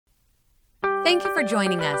Thank you for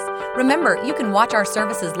joining us. Remember, you can watch our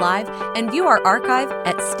services live and view our archive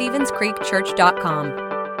at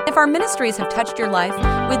StevensCreekChurch.com. If our ministries have touched your life,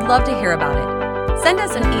 we'd love to hear about it. Send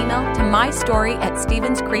us an email to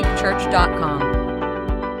mystory@StevensCreekChurch.com.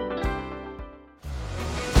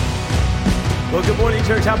 Well, good morning,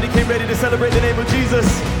 church. How many came ready to celebrate the name of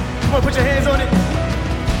Jesus? Come on, put your hands on it.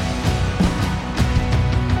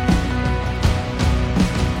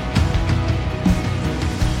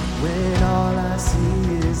 When all I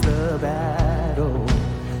see is the battle,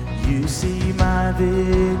 you see my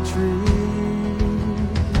victory.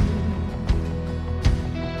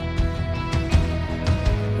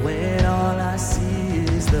 When all I see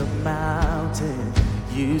is the mountain,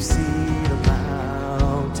 you see the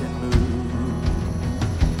mountain move.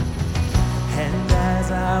 And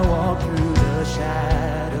as I walk through the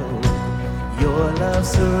shadow, your love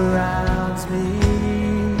surrounds me.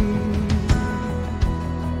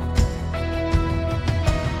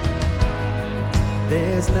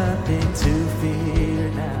 There's nothing to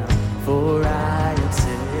fear now, for I am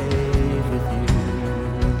safe with you.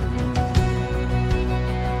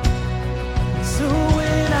 So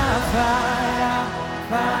when I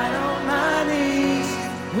fight on my knees,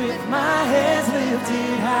 with my hands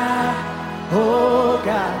lifted high, oh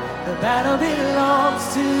God, the battle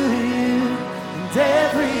belongs to you. And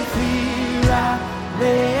every fear I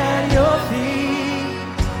lay at your feet,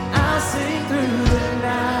 I'll sing through the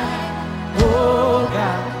night. Oh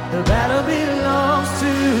God, the battle belongs to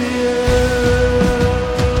you.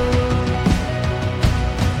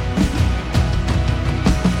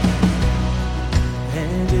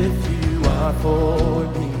 And if you are for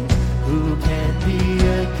me, who can be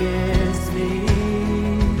against me?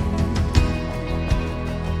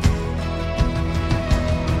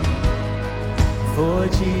 For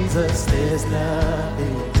Jesus, there's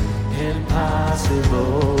nothing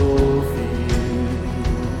impossible for you.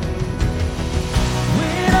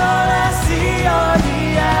 All I see are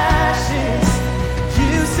the ashes.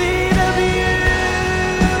 You see the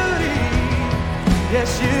beauty.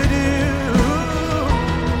 Yes, you do.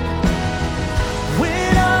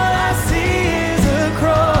 When all I see is a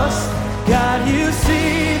cross, God, you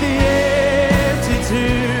see the empty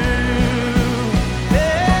tomb.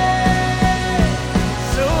 Hey.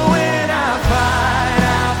 So when I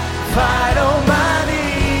fight on my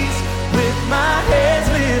knees with my hands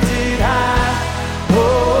lifted high.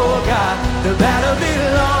 The battle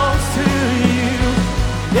belongs to you.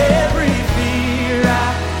 Every fear I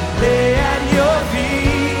lay at your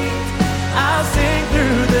feet, I'll sing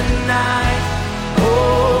through the night.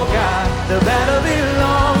 Oh God, the battle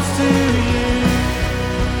belongs to you.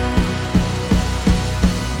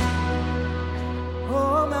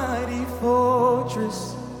 Almighty fortress,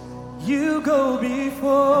 you go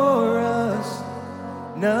before us.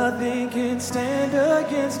 Nothing can stand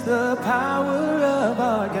against the power of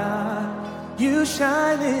our God. You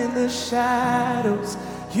shine in the shadows.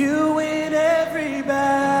 You win every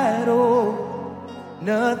battle.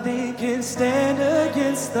 Nothing can stand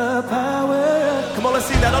against the power. Come on, let's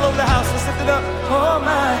sing that all over the house. Let's lift it up.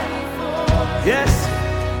 Almighty, yes,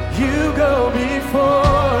 you go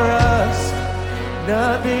before us.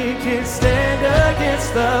 Nothing can stand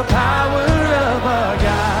against the power of our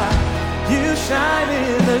God. You shine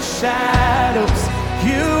in the shadows.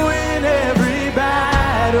 You win every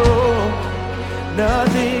battle.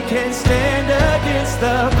 Nothing can stand against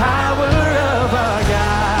the power of our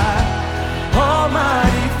God.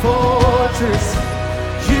 Almighty fortress,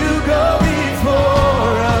 you go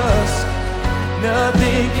before us.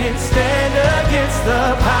 Nothing can stand against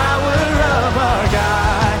the power of our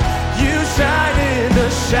God. You shine in the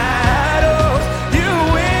shadows. You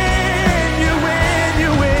win, you win,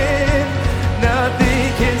 you win. Nothing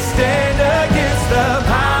can stand against the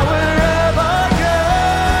power of our God.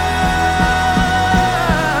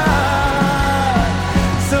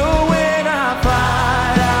 So when I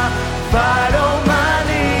fight on my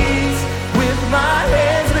knees with my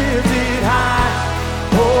hands lifted high.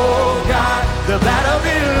 Oh God, the battle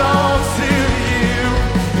belongs to you.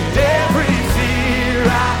 And every fear I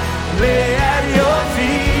lay at your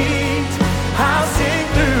feet, I'll sing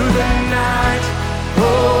through the night.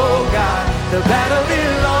 Oh God, the battle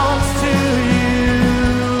belongs to you.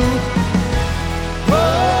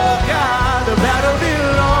 Oh God, the battle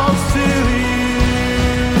belongs to you.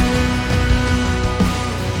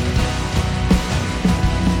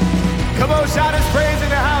 Come on, shout his praise in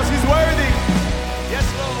the house. He's worthy. Yes,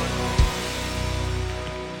 Lord.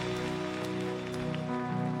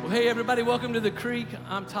 Well, hey, everybody, welcome to the Creek.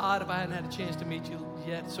 I'm Todd. If I hadn't had a chance to meet you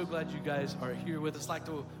yet, so glad you guys are here with us. I'd like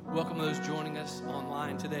to welcome those joining us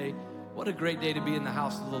online today. What a great day to be in the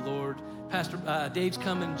house of the Lord. Pastor Dave's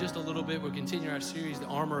coming in just a little bit. We're continuing our series, The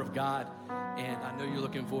Armor of God, and I know you're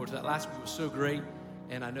looking forward to that. Last week was so great,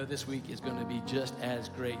 and I know this week is going to be just as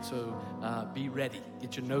great, so be ready.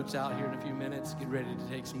 Get your notes out here in a few minutes. Get ready to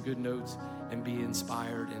take some good notes and be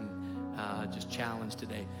inspired and just challenged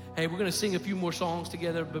today. Hey, we're going to sing a few more songs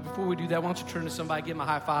together, but before we do that, why don't you turn to somebody, give them a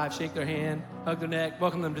high five, shake their hand, hug their neck,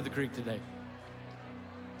 welcome them to the creek today.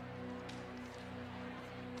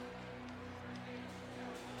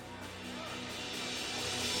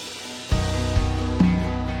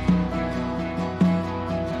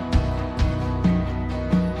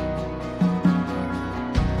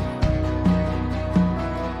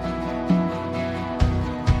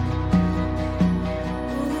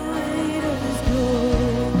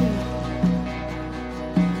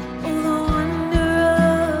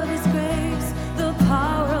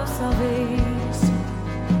 Salvation.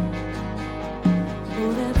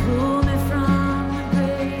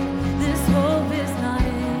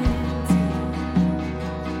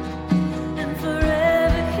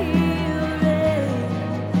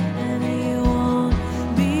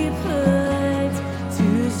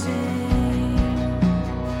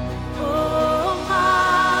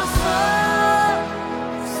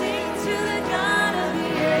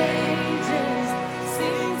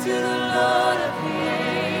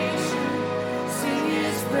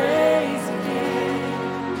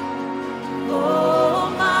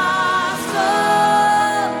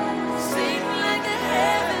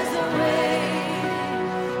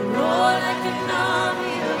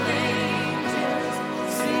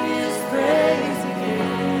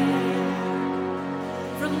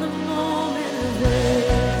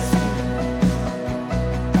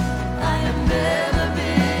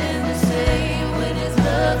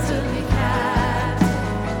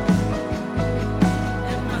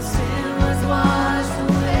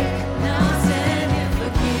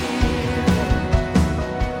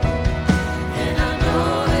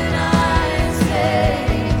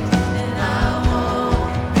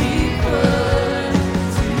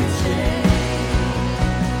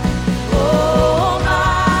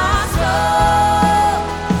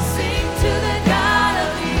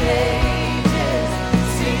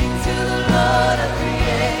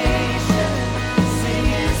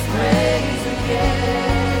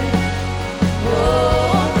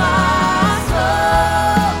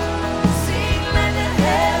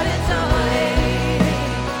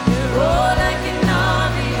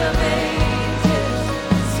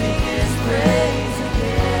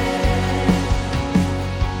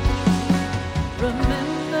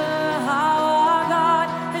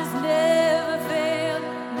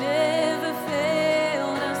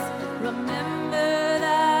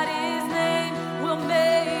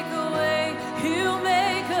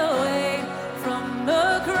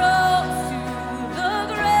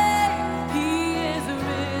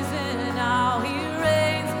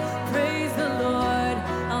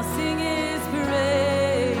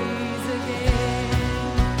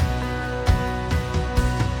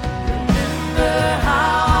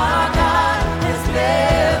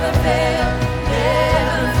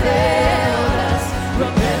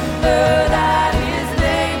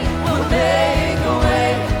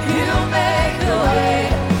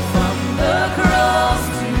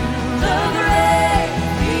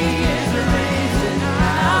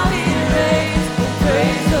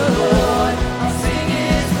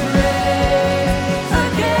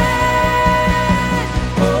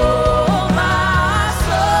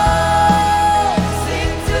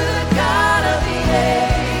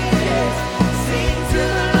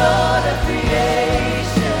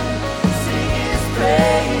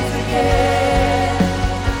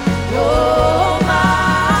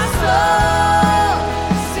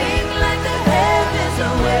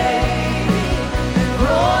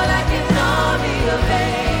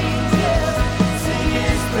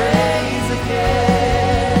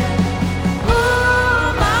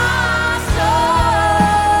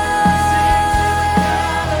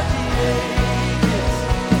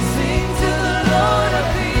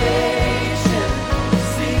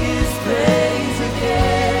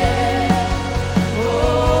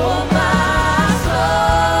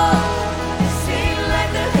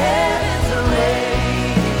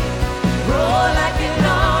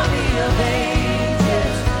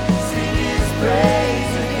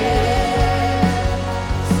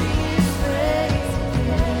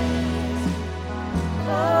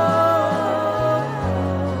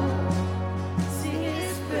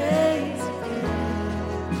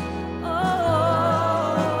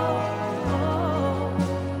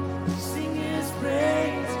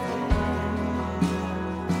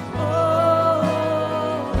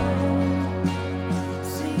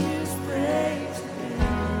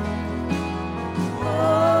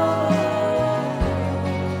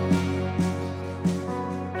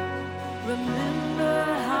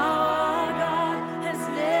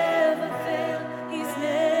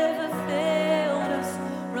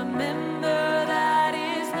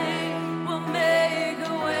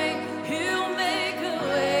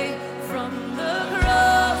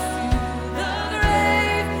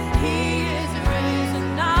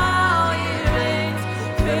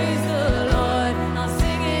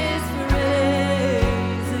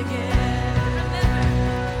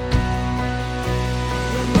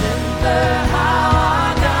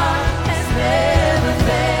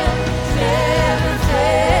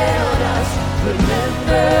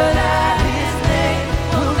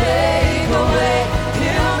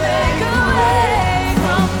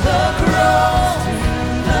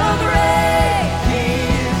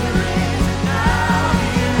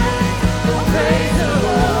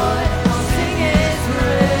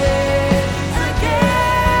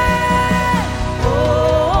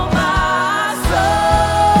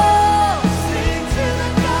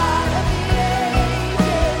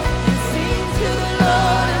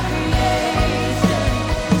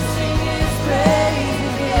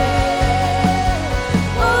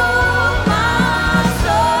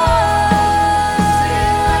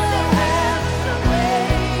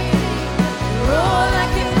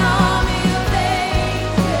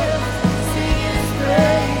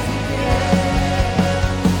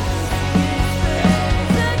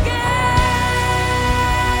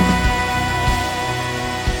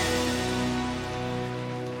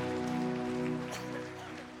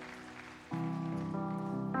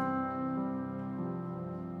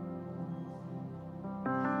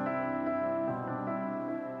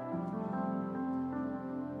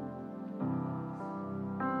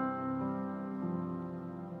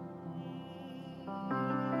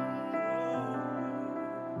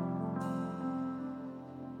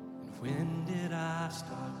 When did I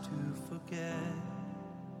start to forget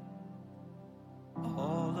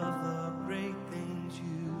all of the great things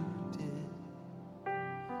you did?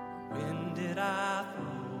 When did I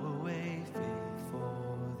throw away faith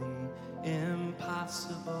for the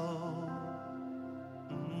impossible?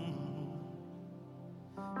 And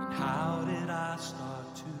how did I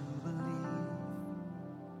start to believe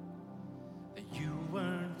that you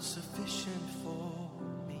weren't sufficient for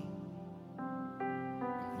me?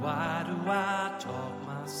 Why do I talk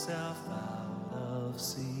myself out of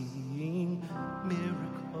seeing miracles?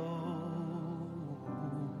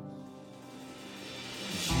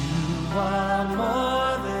 You are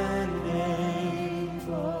more than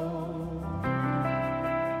able.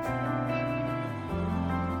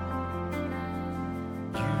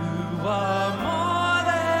 You are more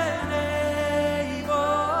than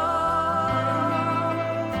able.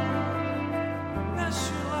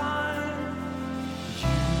 Yes, you are.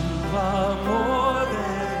 You are more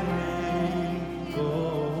than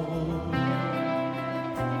able.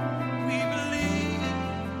 We believe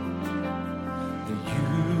that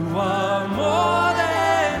you are more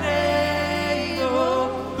than able.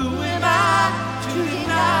 Who am I to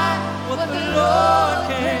deny what the Lord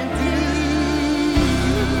can do?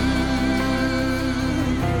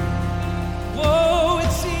 Whoa,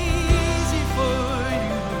 it's easy for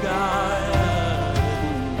you, God.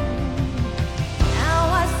 Now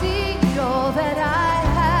I see all that I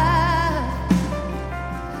have.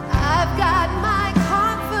 I've got my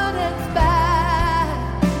confidence back.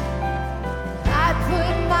 I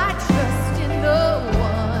put my trust in the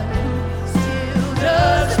one who still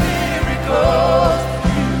does miracles.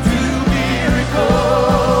 You do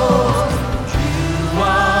miracles. You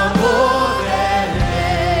are more than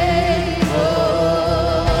able.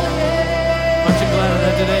 Aren't you glad of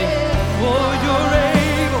that today? Oh, you're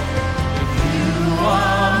able. You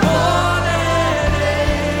are more than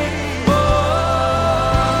able.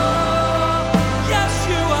 Yes,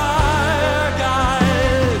 you are,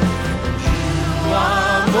 God. You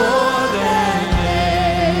are more than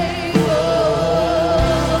able.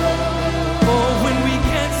 Oh, when we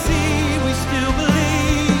can't see, we still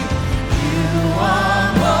believe. You are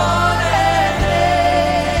more than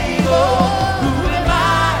able. Who am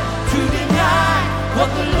I to deny what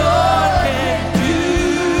the Lord can do?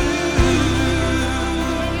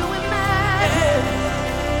 Can you imagine,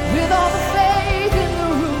 with all the faith in the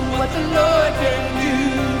room, What the Lord can do,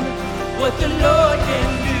 what the Lord can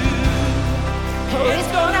do.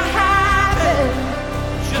 it's gonna happen?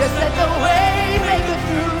 Just let the way make it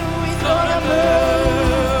through. He's gonna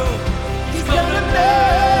move. He's gonna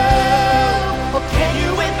move. Oh, can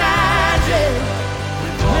you imagine,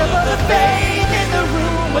 All of the faith in the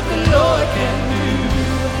room, what the Lord can do,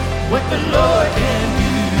 what the Lord can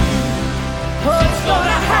do. It's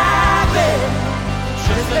gonna happen.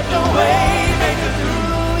 Just let the way make it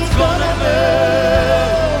through. He's gonna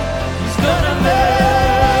move. He's gonna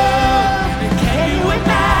move. And can you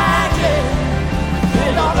imagine,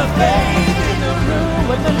 with all the faith in the room,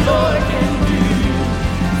 what the Lord can do,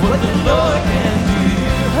 what the Lord can do.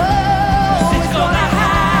 oh, It's gonna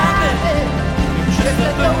happen. Just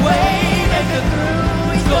let the way make it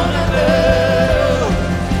through. He's gonna move.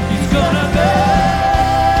 He's gonna move.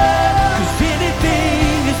 'Cause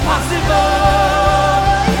anything is possible.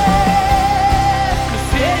 'Cause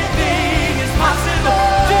anything is possible.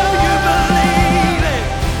 Do you believe it?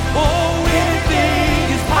 Oh, anything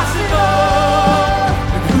is possible.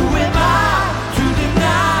 And who am I to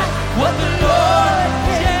deny what the Lord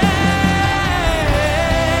can?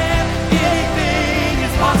 Anything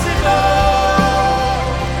is possible.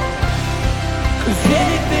 'Cause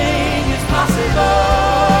anything is possible.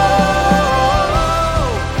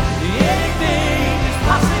 Anything is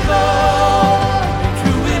possible. And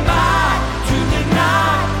who am I to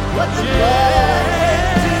deny what the Lord can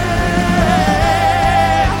do?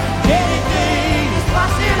 Anything is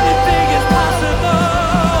possible. Anything is possible.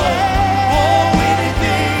 Oh,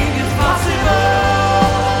 anything is possible.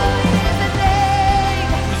 in the name,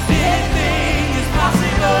 'Cause anything is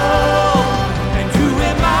possible. And who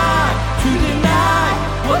am I to deny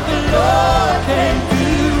what the Lord can do?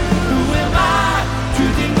 Who am I to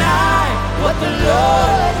deny what the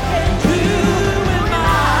Lord can do? Who am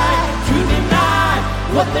I to deny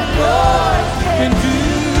what the Lord can do?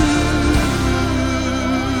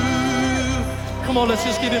 Come on, let's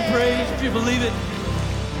just give him praise if you believe it.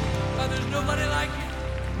 God, there's nobody like you.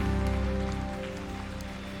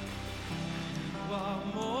 You are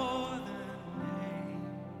more than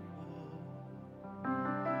able.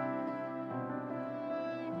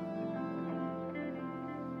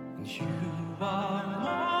 And you are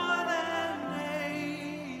more than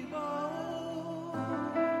able.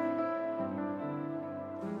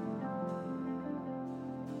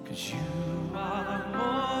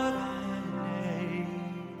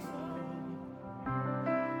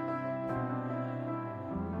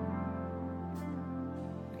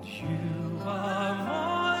 You are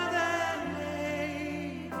more than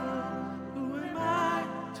able. Who am I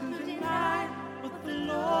to deny what the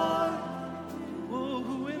Lord? Oh,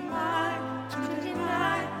 who am I to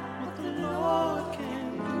deny what the Lord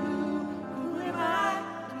can do? Who am I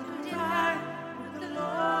to deny what the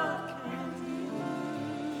Lord can do?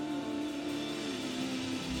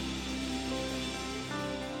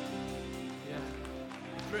 Yeah.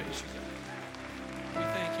 Praise you, God. We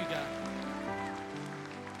thank you, God.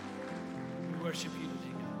 We worship you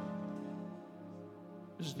today, God.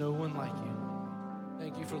 There's no one like you.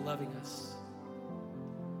 Thank you for loving us.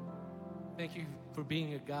 Thank you for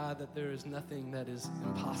being a God that there is nothing that is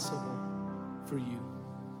impossible for you.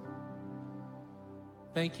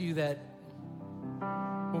 Thank you that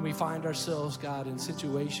when we find ourselves, God, in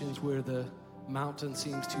situations where the mountain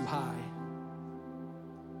seems too high,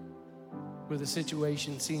 where the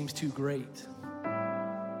situation seems too great,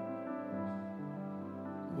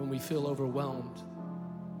 when we feel overwhelmed,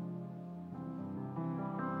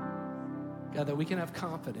 God, that we can have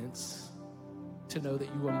confidence to know that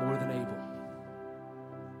you are more than able.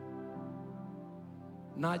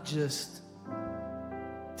 Not just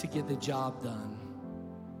to get the job done,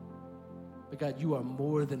 but God, you are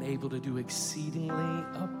more than able to do exceedingly,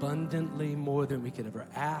 abundantly more than we could ever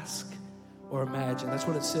ask or imagine. That's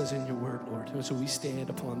what it says in your word, Lord. And so we stand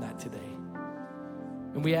upon that today.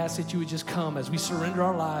 And we ask that you would just come as we surrender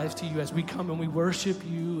our lives to you, as we come and we worship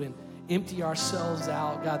you and empty ourselves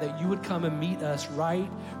out, God, that you would come and meet us right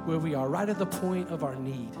where we are, right at the point of our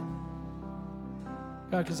need.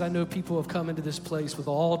 God, because I know people have come into this place with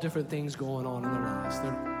all different things going on in their lives.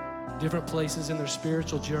 They're different places in their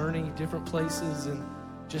spiritual journey, different places in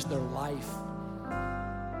just their life.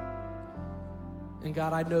 And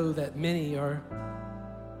God, I know that many are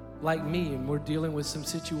like me, and we're dealing with some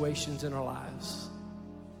situations in our lives.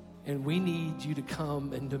 And we need you to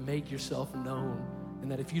come and to make yourself known.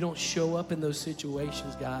 And that if you don't show up in those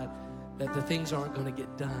situations, God, that the things aren't going to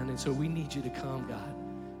get done. And so we need you to come, God.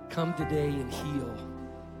 Come today and heal.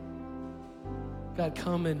 God,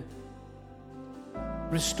 come and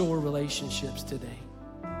restore relationships today.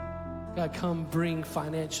 God, come bring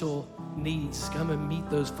financial needs. Come and meet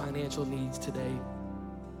those financial needs today.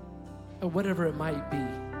 Or whatever it might be.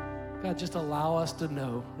 God, just allow us to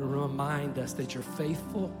know and remind us that you're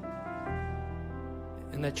faithful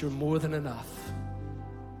and that you're more than enough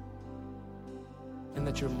and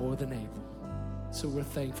that you're more than able. So we're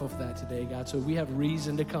thankful for that today, God. So we have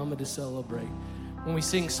reason to come and to celebrate. When we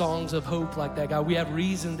sing songs of hope like that, God, we have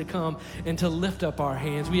reason to come and to lift up our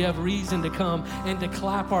hands. We have reason to come and to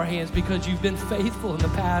clap our hands because you've been faithful in the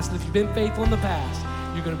past. And if you've been faithful in the past,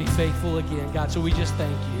 you're going to be faithful again, God. So we just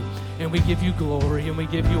thank you, and we give you glory, and we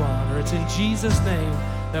give you honor. It's in Jesus' name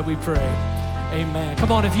that we pray. Amen.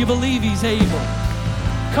 Come on, if you believe he's able.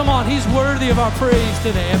 Come on, he's worthy of our praise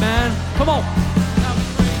today. Amen. Come on. Now we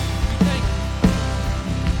praise you. We thank you.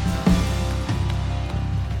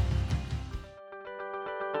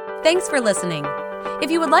 Thanks for listening.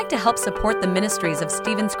 If you would like to help support the ministries of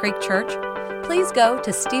Stevens Creek Church, please go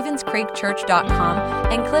to StevensCreekChurch.com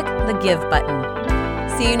and click the Give button.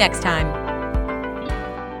 See you next time.